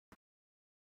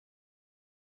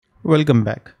Welcome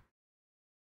back.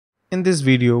 In this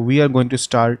video, we are going to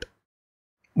start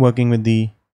working with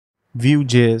the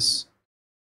Vue.js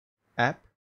app.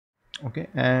 Okay,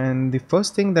 and the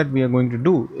first thing that we are going to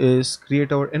do is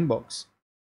create our inbox.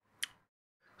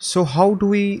 So, how do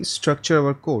we structure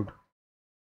our code?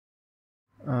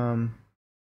 Um,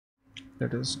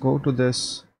 Let us go to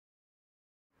this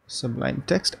Sublime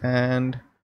text, and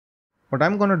what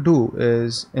I'm going to do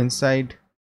is inside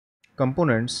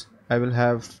components, I will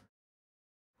have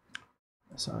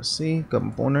src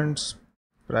components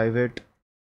private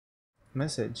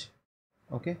message.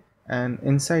 Okay, and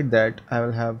inside that I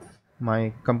will have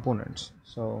my components.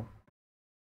 So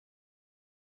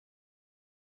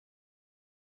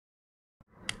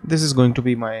this is going to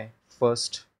be my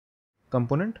first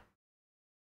component.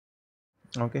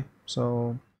 Okay,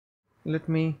 so let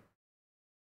me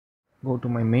go to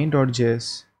my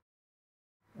main.js,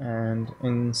 and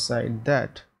inside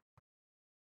that,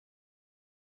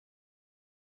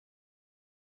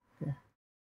 okay,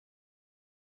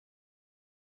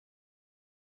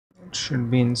 it should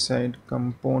be inside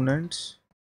components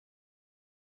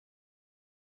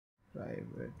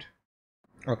private.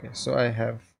 Okay, so I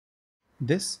have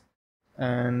this,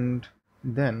 and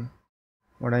then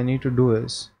what I need to do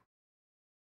is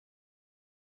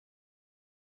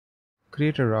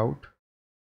create a route.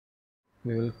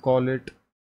 We will call it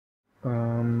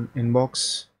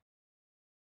inbox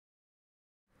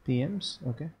pms.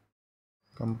 Okay,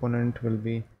 component will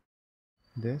be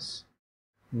this,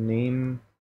 name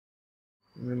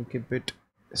will keep it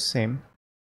same,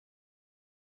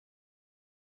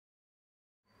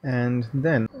 and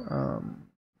then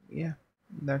yeah,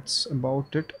 that's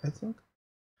about it, I think.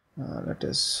 Let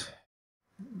us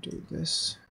do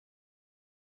this.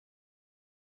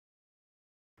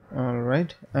 All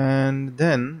right, and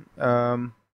then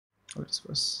let's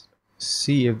first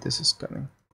see if this is coming.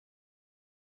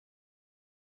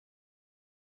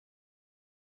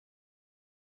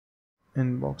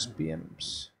 Inbox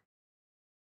pms,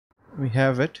 we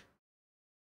have it.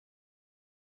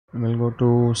 We'll go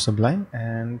to Sublime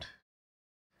and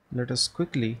let us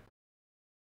quickly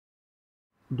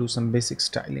do some basic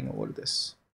styling over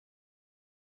this.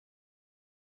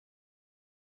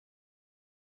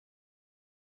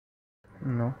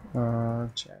 No,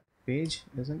 chat page,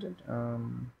 isn't it? I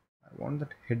want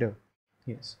that header.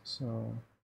 Yes, so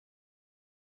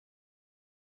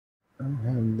I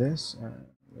have this, and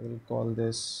we'll call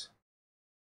this,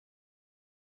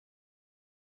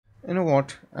 you know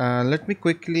what, let me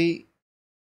quickly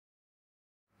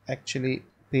actually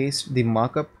paste the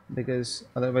markup, because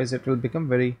otherwise it will become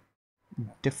very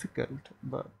difficult.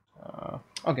 But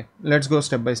okay, let's go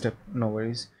step by step, no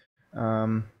worries.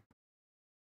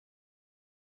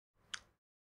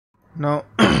 Now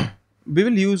we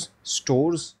will use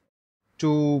stores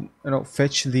to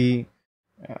fetch the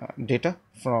data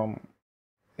from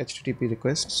http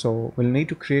request. So we'll need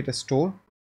to create a store.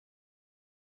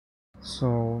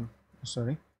 So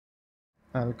sorry,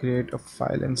 I'll create a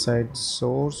file inside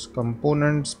source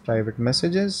components private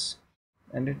messages,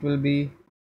 and it will be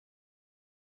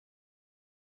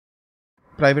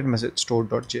private message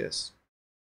store.js.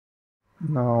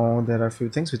 Now there are a few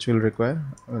things which we'll require.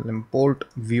 We'll import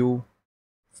Vue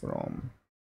from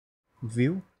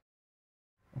Vue.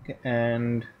 Okay,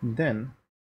 and then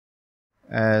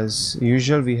as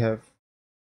usual we have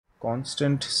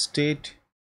constant state,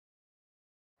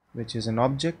 which is an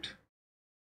object.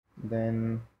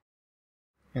 Then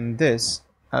in this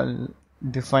I'll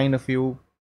define a few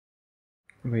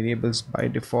variables by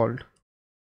default.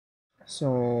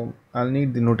 So I'll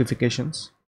need the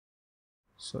notifications,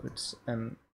 so it's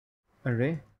an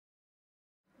array.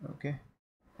 Okay,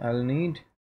 I'll need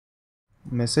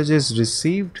messages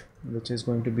received, which is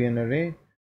going to be an array.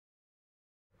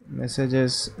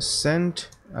 Messages sent,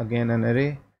 again an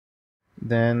array.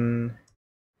 Then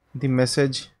the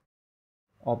message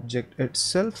object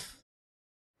itself,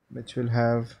 which will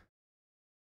have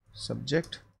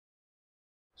subject,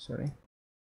 sorry,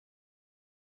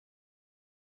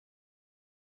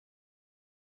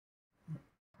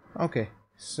 okay.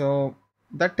 So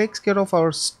that takes care of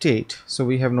our state. So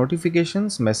we have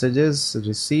notifications, messages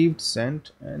received,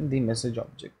 sent, and the message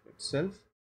object itself.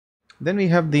 Then we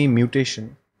have the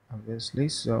mutation, obviously.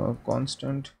 So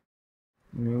constant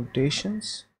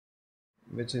mutations,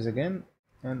 which is again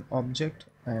an object,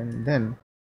 and then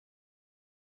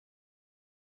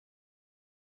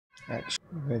action,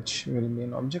 which will be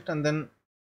an object, and then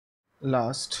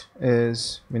last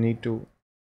is we need to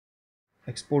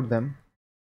export them.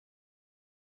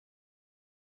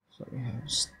 So we have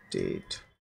state,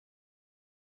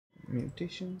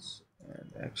 mutations,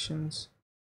 and actions.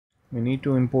 we need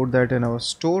to import that in our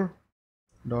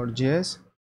store.js.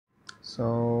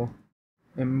 So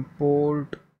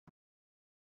import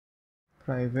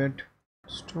private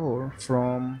store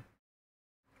from,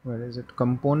 where is it,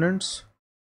 components,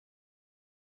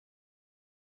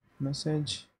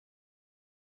 message,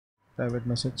 private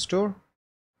message store.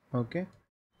 Okay,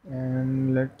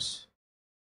 and let's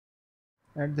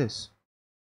add this.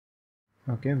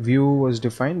 Okay, view was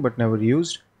defined but never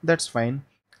used. That's fine.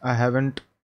 I haven't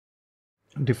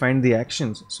defined the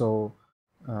actions, so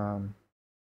um,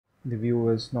 the view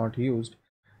was not used.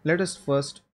 Let us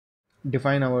first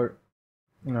define our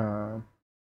uh,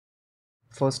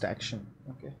 first action.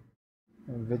 Okay,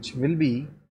 which will be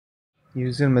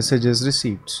user messages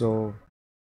received. So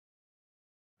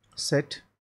set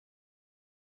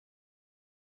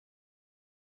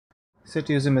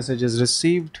user messages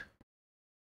received.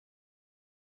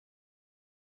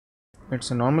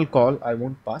 It's a normal call, I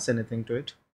won't pass anything to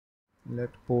it. Let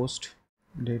post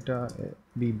data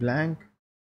be blank,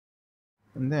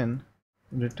 and then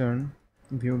return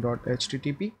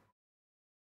view.http.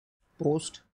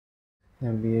 Post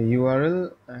will be a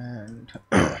URL, and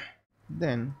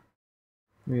then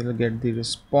we will get the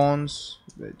response,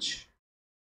 which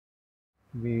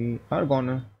we are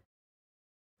gonna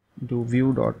do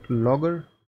view.logger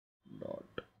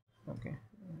dot, okay,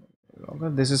 logger.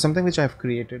 This is something which I've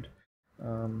created,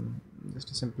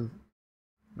 just a simple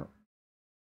no,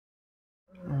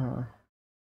 uh,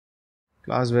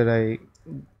 class where I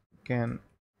can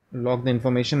log the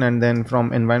information, and then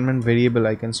from environment variable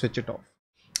I can switch it off.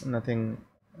 Nothing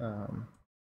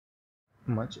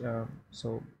much.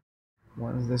 So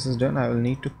once this is done, I will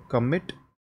need to commit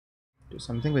to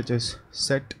something which is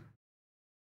set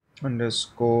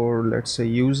underscore, let's say,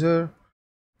 user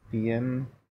pm,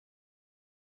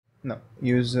 no,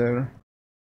 user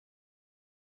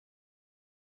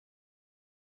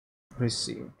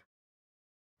received.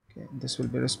 Okay, this will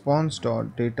be response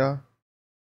dot data,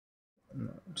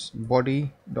 no, it's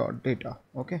body dot data.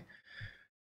 Okay,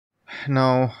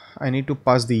 now I need to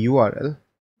pass the URL,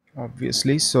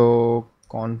 obviously. So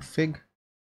config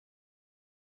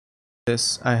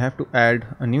this, I have to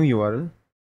add a new URL.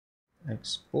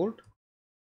 Export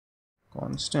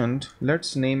constant,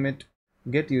 let's name it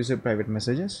get user private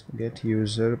messages, get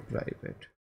user private,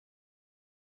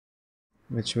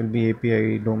 which will be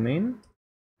API domain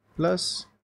plus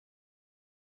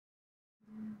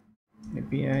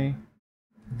API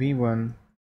v1.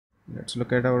 Let's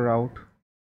look at our route,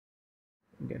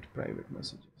 get private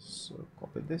messages. So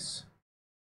copy this,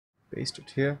 paste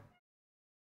it here.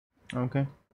 Okay,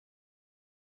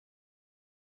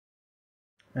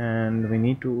 and we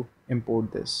need to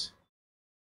import this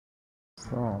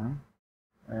from,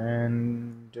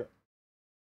 and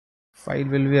file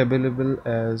will be available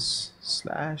as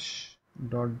slash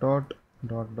dot dot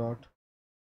dot dot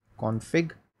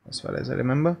config, as far as I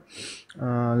remember.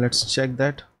 Let's check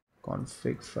that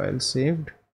config file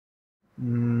saved.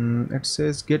 It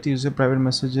says get user private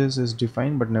messages is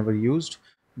defined but never used,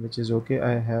 which is okay.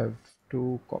 I have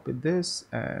to copy this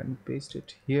and paste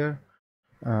it here.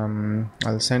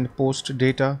 I'll send post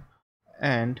data,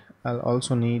 and I'll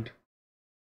also need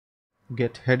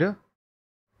get header.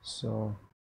 So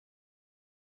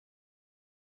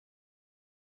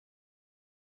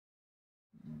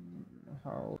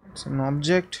how it's an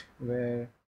object where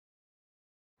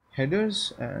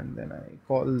headers, and then I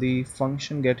call the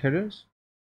function get headers.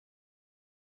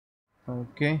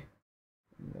 Okay,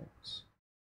 let's,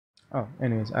 oh,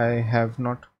 anyways, I have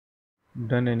not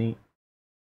done any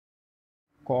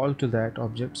call to that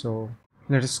object, so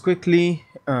let us quickly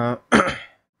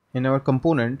in our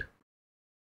component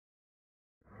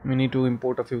we need to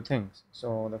import a few things.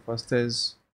 So the first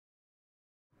is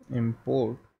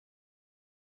import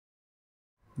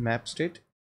map state.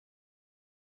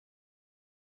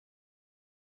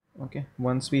 Okay,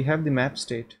 once we have the map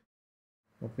state,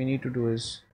 what we need to do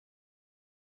is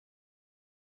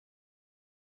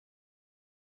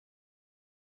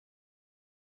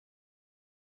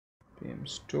pm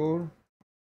store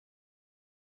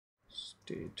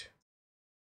state,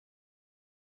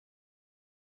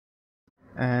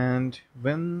 and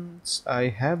once I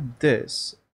have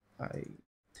this, I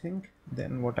think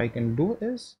then what I can do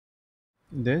is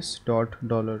this dot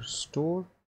dollar store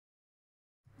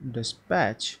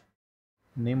dispatch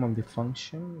name of the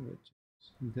function, which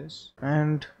is this,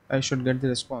 and I should get the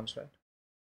response, right?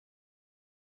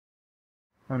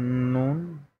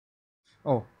 Unknown.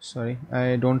 Oh, sorry,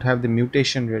 I don't have the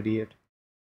mutation ready yet.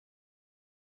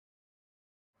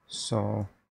 So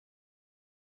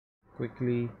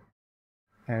quickly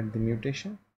add the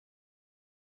mutation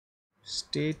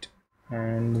state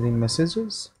and the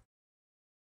messages.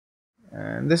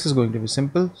 and this is going to be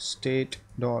simple. State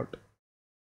dot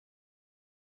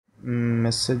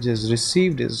messages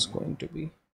received is going to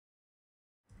be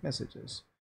messages,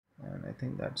 and I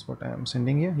think that's what I am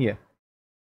sending here. Yeah,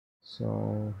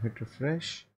 so hit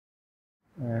refresh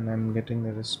and I'm getting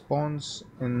the response.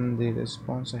 In the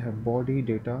response I have body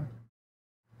data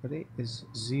array is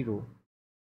 0,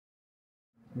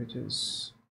 which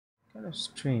is kind of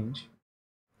strange.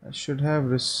 I should have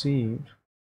received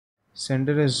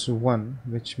sender is 1,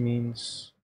 which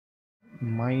means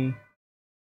my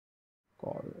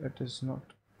call, it is not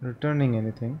returning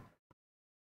anything.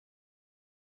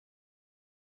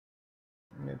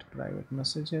 Get private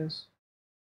messages.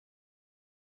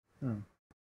 Yeah.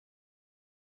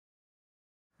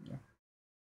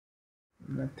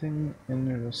 Nothing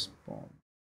in response.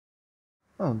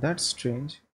 Oh, that's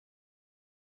strange.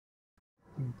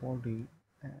 Body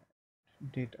and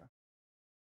data.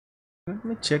 Let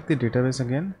me check the database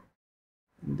again.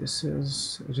 This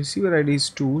is receiver ID is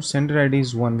 2, sender ID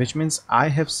is 1, which means I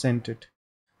have sent it.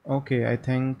 Okay, I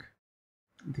think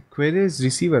the query is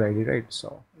receiver ID, right?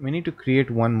 So we need to create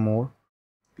one more.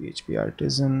 PHP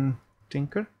artisan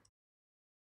tinker.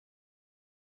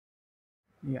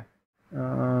 Yeah.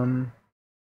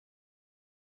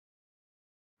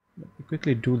 Let me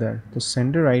quickly do that. The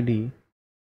sender ID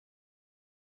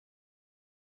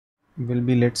will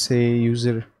be, let's say,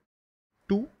 user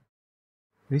 2.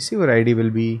 Receiver ID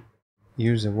will be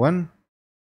user 1.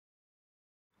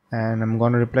 And I'm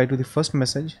going to reply to the first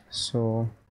message. So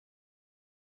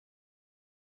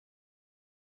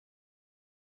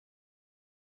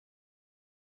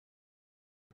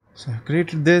I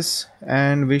created this,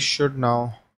 and we should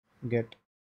now get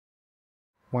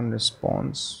one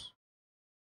response.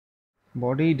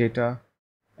 Body data,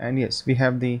 and yes, we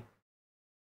have the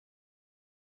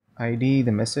ID,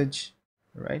 the message,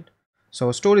 right?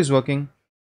 So store is working.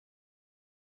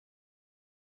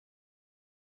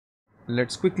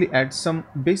 Let's quickly add some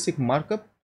basic markup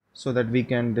so that we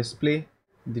can display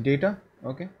the data.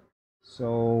 Okay,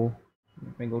 so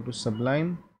let me go to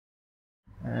Sublime,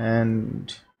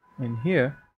 and in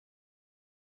here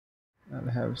I'll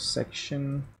have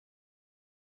section,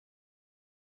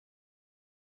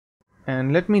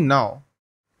 and let me now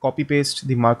copy paste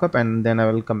the markup and then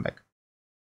I will come back.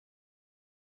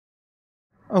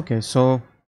 Okay, so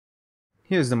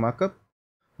here's the markup.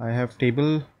 I have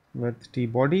table with t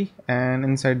body, and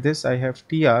inside this I have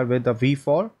tr with a v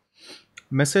for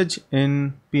message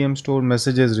in pm store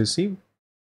messages received.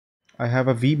 I have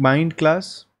a vbind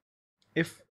class.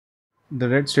 If the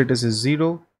red status is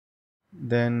 0,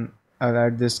 then I'll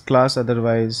add this class,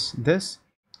 otherwise this,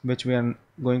 which we are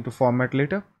going to format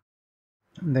later.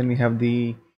 Then we have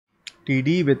the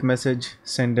td with message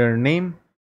sender name,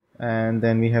 and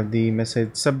then we have the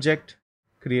message subject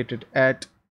created at,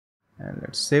 and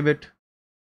let's save it.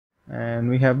 And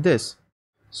we have this.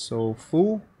 So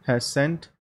foo has sent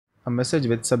a message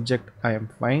with subject I am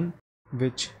fine,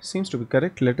 which seems to be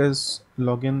correct. Let us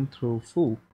log in through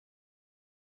foo,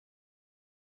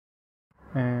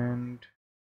 and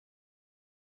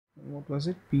what was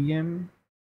it, pm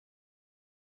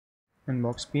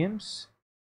inbox pms,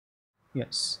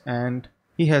 yes, and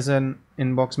he has an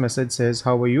inbox message says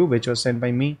how are you, which was sent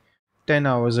by me 10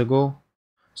 hours ago.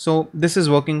 So this is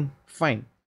working fine.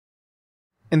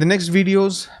 In the next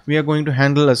videos we are going to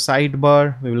handle a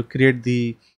sidebar. We will create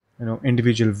the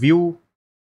individual view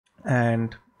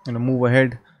and move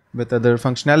ahead with other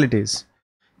functionalities.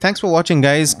 Thanks for watching,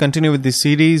 guys. Continue with this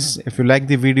series. If you like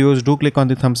the videos, do click on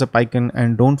the thumbs up icon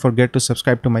and don't forget to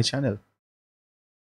subscribe to my channel.